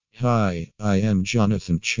Hi, I am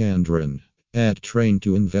Jonathan Chandran at Train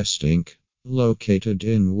to Invest Inc., located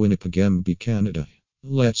in Winnipeg, MB, Canada.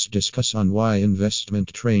 Let's discuss on why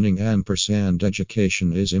investment training &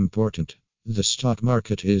 education is important. The stock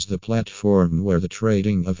market is the platform where the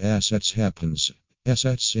trading of assets happens.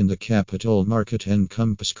 Assets in the capital market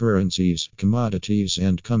encompass currencies, commodities,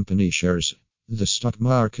 and company shares. The stock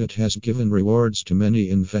market has given rewards to many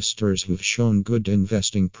investors who've shown good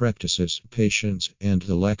investing practices, patience, and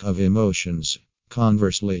the lack of emotions.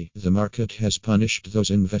 Conversely, the market has punished those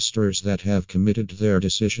investors that have committed their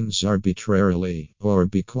decisions arbitrarily, or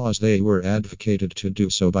because they were advocated to do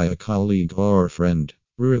so by a colleague or friend.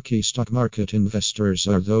 Rookie stock market investors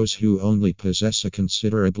are those who only possess a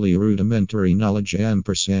considerably rudimentary knowledge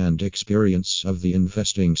and experience of the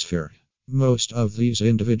investing sphere. Most of these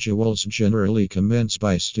individuals generally commence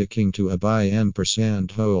by sticking to a buy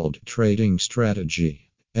and hold trading strategy.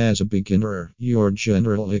 As a beginner, your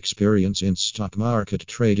general experience in stock market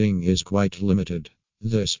trading is quite limited.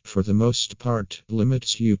 This, for the most part,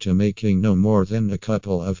 limits you to making no more than a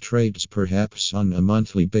couple of trades, perhaps on a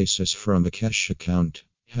monthly basis from a cash account.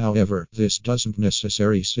 However, this doesn't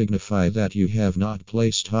necessarily signify that you have not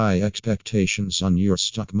placed high expectations on your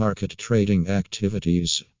stock market trading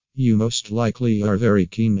activities. You most likely are very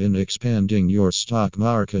keen in expanding your stock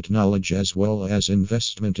market knowledge as well as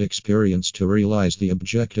investment experience to realize the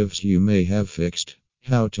objectives you may have fixed.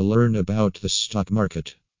 How to learn about the stock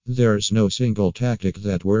market? There's no single tactic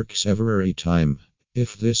that works every time.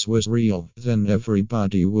 If this was real, then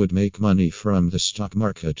everybody would make money from the stock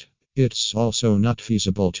market. It's also not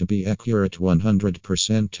feasible to be accurate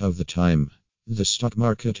 100% of the time. The stock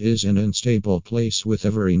market is an unstable place with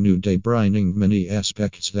every new day bringing many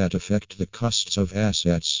aspects that affect the costs of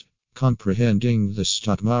assets. Comprehending the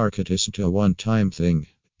stock market isn't a one-time thing.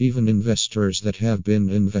 Even investors that have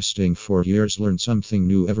been investing for years learn something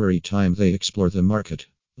new every time they explore the market.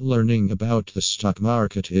 Learning about the stock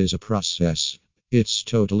market is a process. It's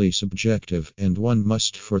totally subjective, and one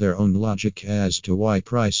must for their own logic as to why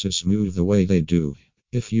prices move the way they do.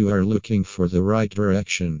 If you are looking for the right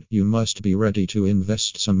direction, you must be ready to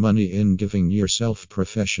invest some money in giving yourself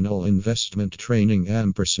professional investment training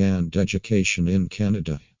 & education in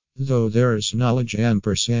Canada. Though there's knowledge &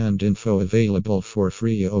 info available for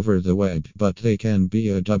free over the web, but they can be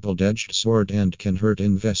a double-edged sword and can hurt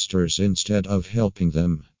investors instead of helping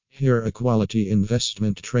them. Here, a quality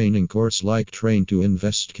investment training course like Train to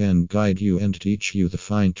Invest can guide you and teach you the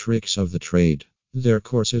fine tricks of the trade. Their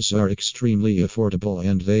courses are extremely affordable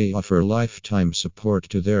and they offer lifetime support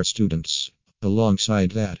to their students.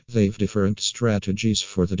 Alongside that, they've different strategies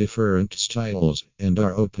for the different styles and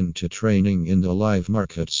are open to training in the live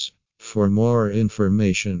markets. For more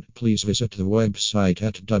information, please visit the website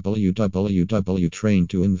at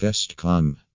www.traintoinvest.com.